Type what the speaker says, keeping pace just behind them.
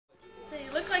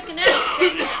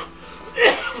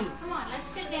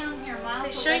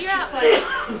show your outfit.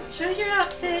 Show your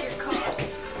outfit.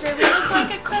 So we look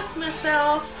like a Christmas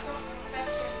elf.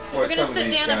 We're going to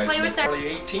sit down and play with our... Probably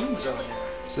 18s on here.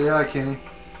 Say hi, Kenny.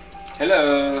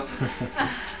 Hello.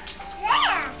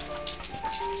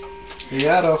 Hey,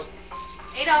 Adolf.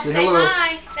 Adolf, say say hello.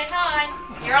 hi. Say hi.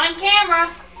 You're on camera.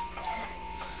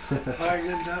 Hi,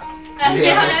 good enough.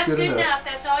 Yeah, that's good enough.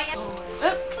 That's all you...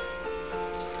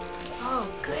 Oh,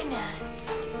 goodness.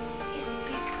 It's a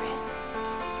big present.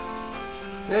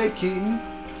 Hey, Keaton.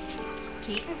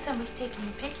 Keaton, somebody's taking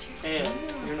a picture. And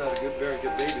you're not a very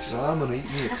good babysitter. So I'm gonna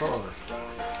eat me a car.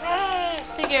 I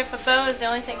figure if a bow is the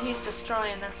only thing he's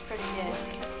destroying, that's pretty good.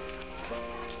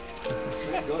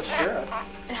 Let's go share it.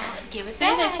 Give it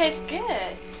back. It tastes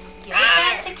good. Give it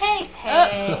back to Casey.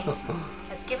 Hey.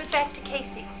 Let's give it back to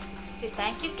Casey.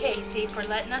 Thank you, Casey, for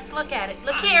letting us look at it.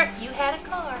 Look here. You had a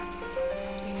car.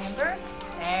 Remember?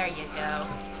 There you go.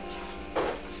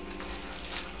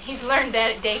 He's learned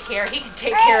that at daycare. He can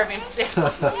take care of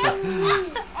himself.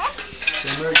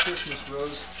 Say Merry Christmas,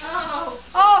 Rose. Oh.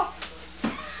 Oh.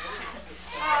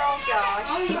 Oh,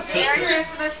 gosh. Merry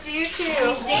Christmas to you,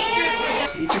 too.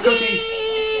 Eat your cookie.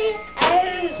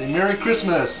 Say Merry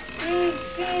Christmas.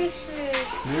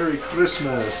 Merry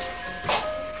Christmas.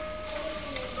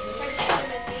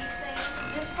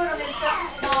 Just put them in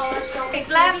something smaller so he's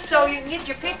laughing so you can get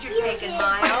your picture taken,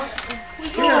 Miles.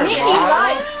 Here, Mickey Mom.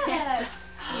 Rice.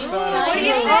 What do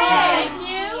you say? Thank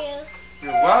you.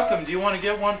 You're welcome. Do you want to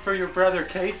get one for your brother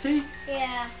Casey?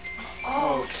 Yeah.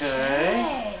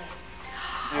 Okay.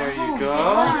 There you go.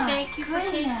 Thank you for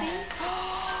Casey.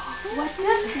 What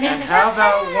does it? And how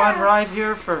about one right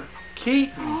here for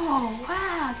Keaton? Oh,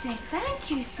 wow. Say thank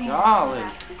you, Santa. Golly.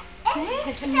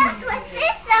 Thank you.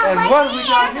 And what have we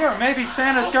got here? Maybe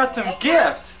Santa's got some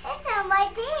gifts. That's not my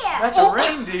dear. That's a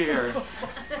reindeer.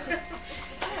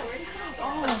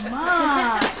 Oh,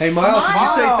 my. Hey, Miles, did you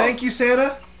say Wow. thank you,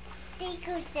 Santa? Thank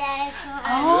you, Santa.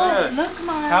 Oh, Good. look,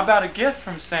 Mom. How about a gift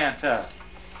from Santa?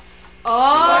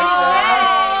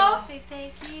 Oh, say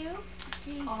thank you.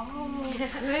 Oh,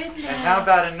 goodness. And how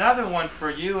about another one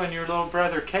for you and your little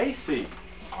brother Casey?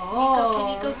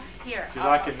 Oh. Can you go here? Would you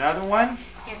like another one?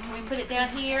 Here, can we put it down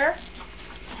here?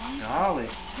 Golly.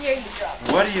 Here, you drop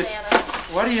it. What do you Santa.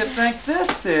 What do you think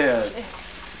this is?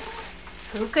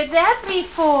 Who could that be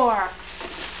for?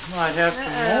 Might have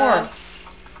some more.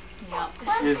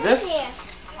 Is this?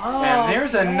 Oh, And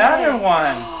there's another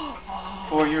one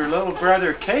for your little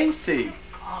brother Casey.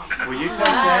 Will you take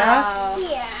that? wow.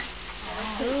 Yeah.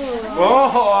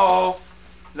 Whoa!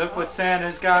 Look what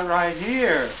Santa's got right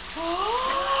here.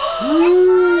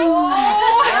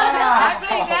 I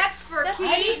believe that's for I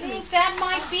Keith. think that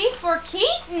might be for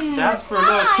Keaton. That's for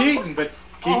little Keaton, but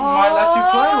Keaton might let you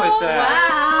play with that.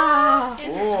 Wow.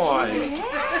 Boy.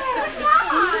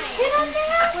 Sit on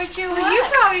there. Where's your Well, you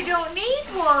probably don't need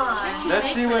one.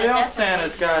 Let's see what else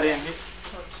Santa's got in here.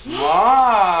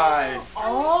 My!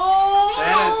 Oh.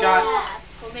 Santa's got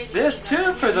Well, maybe this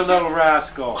too for the little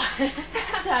rascal. There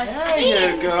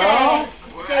you go.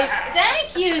 Say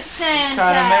thank you, Santa.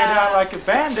 Kind of made out like a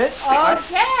bandit. Okay. Well,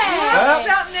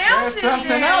 Something else there's in something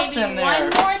there. else Maybe in one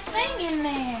there more thing in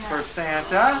there. for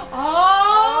Santa.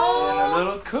 Oh. And a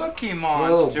little cookie Oh,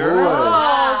 monster. boy.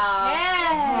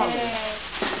 Okay.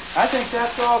 I think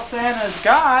that's all Santa's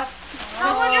got.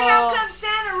 I wonder how come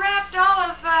Santa wrapped all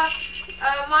of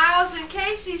Miles and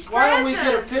Casey's Why don't we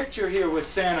presents. get a picture here with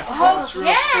Santa Claus real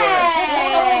quick?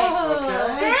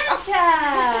 Okay.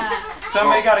 Santa.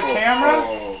 Somebody got a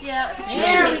camera? Yeah.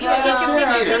 Here, you should get your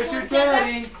picture. there's your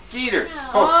daddy. Geeter.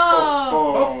 Oh.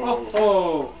 Oh, oh,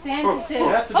 oh. Santa says,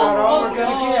 That's about all we're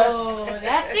gonna get. Oh,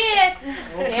 that's it.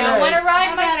 Okay. Now I want to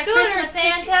ride my scooter,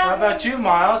 Santa. How about you,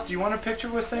 Miles? Do you want a picture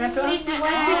with Santa?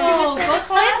 Oh, go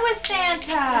sit with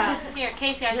Santa. Here,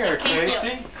 Casey, I Here, think Casey.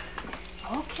 Casey.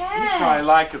 You Okay. probably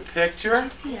like a picture.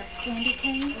 See a candy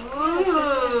cane?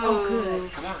 Oh, good.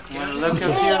 You want to look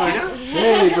up here?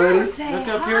 Hey, buddy. Look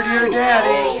up here to your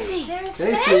daddy. Casey, there's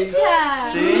Casey.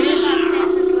 Santa. See?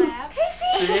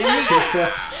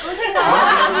 See?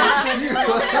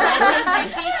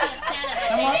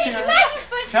 Come up here.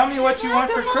 Tell me what you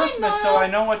want for Christmas so I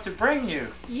know what to bring you.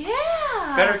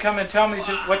 Yeah. Better come and tell me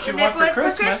what you And want they for put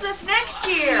Christmas. for Christmas next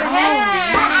year.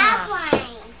 Yeah.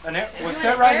 Well,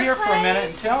 sit right here for a minute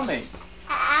and tell me.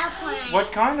 Airplane.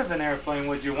 What kind of an airplane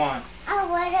would you want? I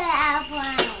want an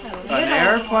airplane. An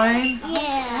airplane?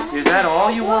 Yeah. Is that all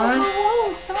you want?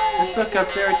 Oh, sorry. Let's look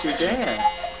up there at your dad.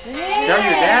 Tell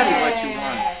your daddy what you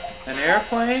want. An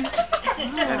airplane?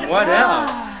 And what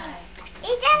else?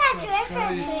 Is that a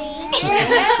Christmas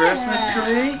tree? Christmas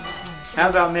tree? How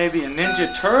about maybe a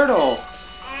Ninja Turtle?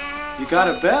 You got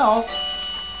a belt?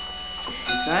 You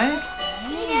think?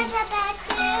 that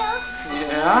too.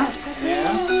 Yeah,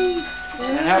 yeah.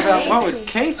 And how about, what would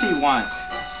Casey want?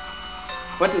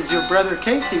 What does your brother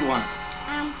Casey want? A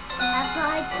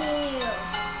car too.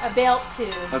 A belt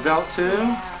too. A belt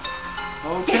too?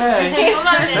 Okay. Hold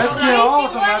on, Let's hold get on. all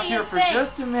of them What up do here you for think?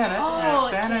 just a minute. Oh,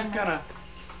 And Santa's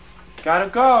gotta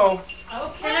go.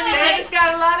 Okay. Santa's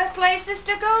got a lot of places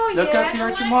to go Look yet. up here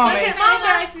at your Look mommy. at Mama.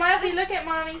 Nice, Mozzie, look at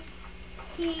Mommy.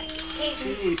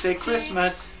 Hey, say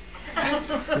Christmas.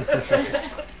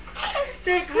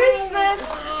 Say Christmas.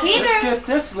 Let's get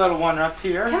this little one up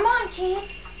here. Come on,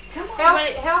 kids. Come on.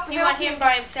 Help You want him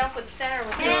by himself with Santa?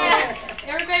 With yeah.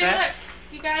 Everybody San- look.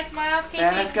 You guys smile.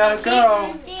 Santa's gotta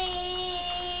go.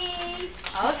 Okay.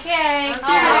 Okay. All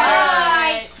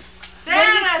right.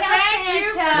 Santa, tell thank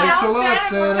you. Santa? Thanks a Tell lot, for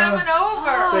Santa. coming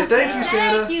over. Say thank you,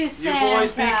 Santa. Thank you, You Santa.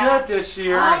 boys be good this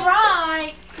year. All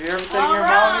right. Do everything All your mommy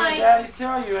right. and daddies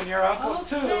tell you, and your uncles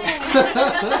too. Okay.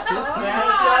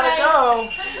 Santa's gotta go.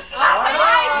 Bye,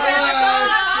 Bye. Santa.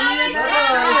 You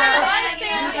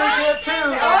be good too,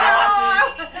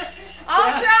 Lassie.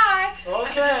 I'll try.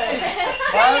 Okay.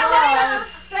 Bye-bye.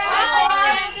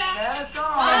 Santa. Santa's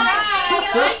gone. Bye.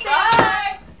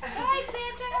 Bye,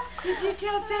 Santa. Did you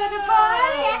tell Santa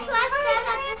bye?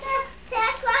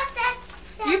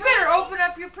 You better open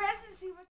up your presents.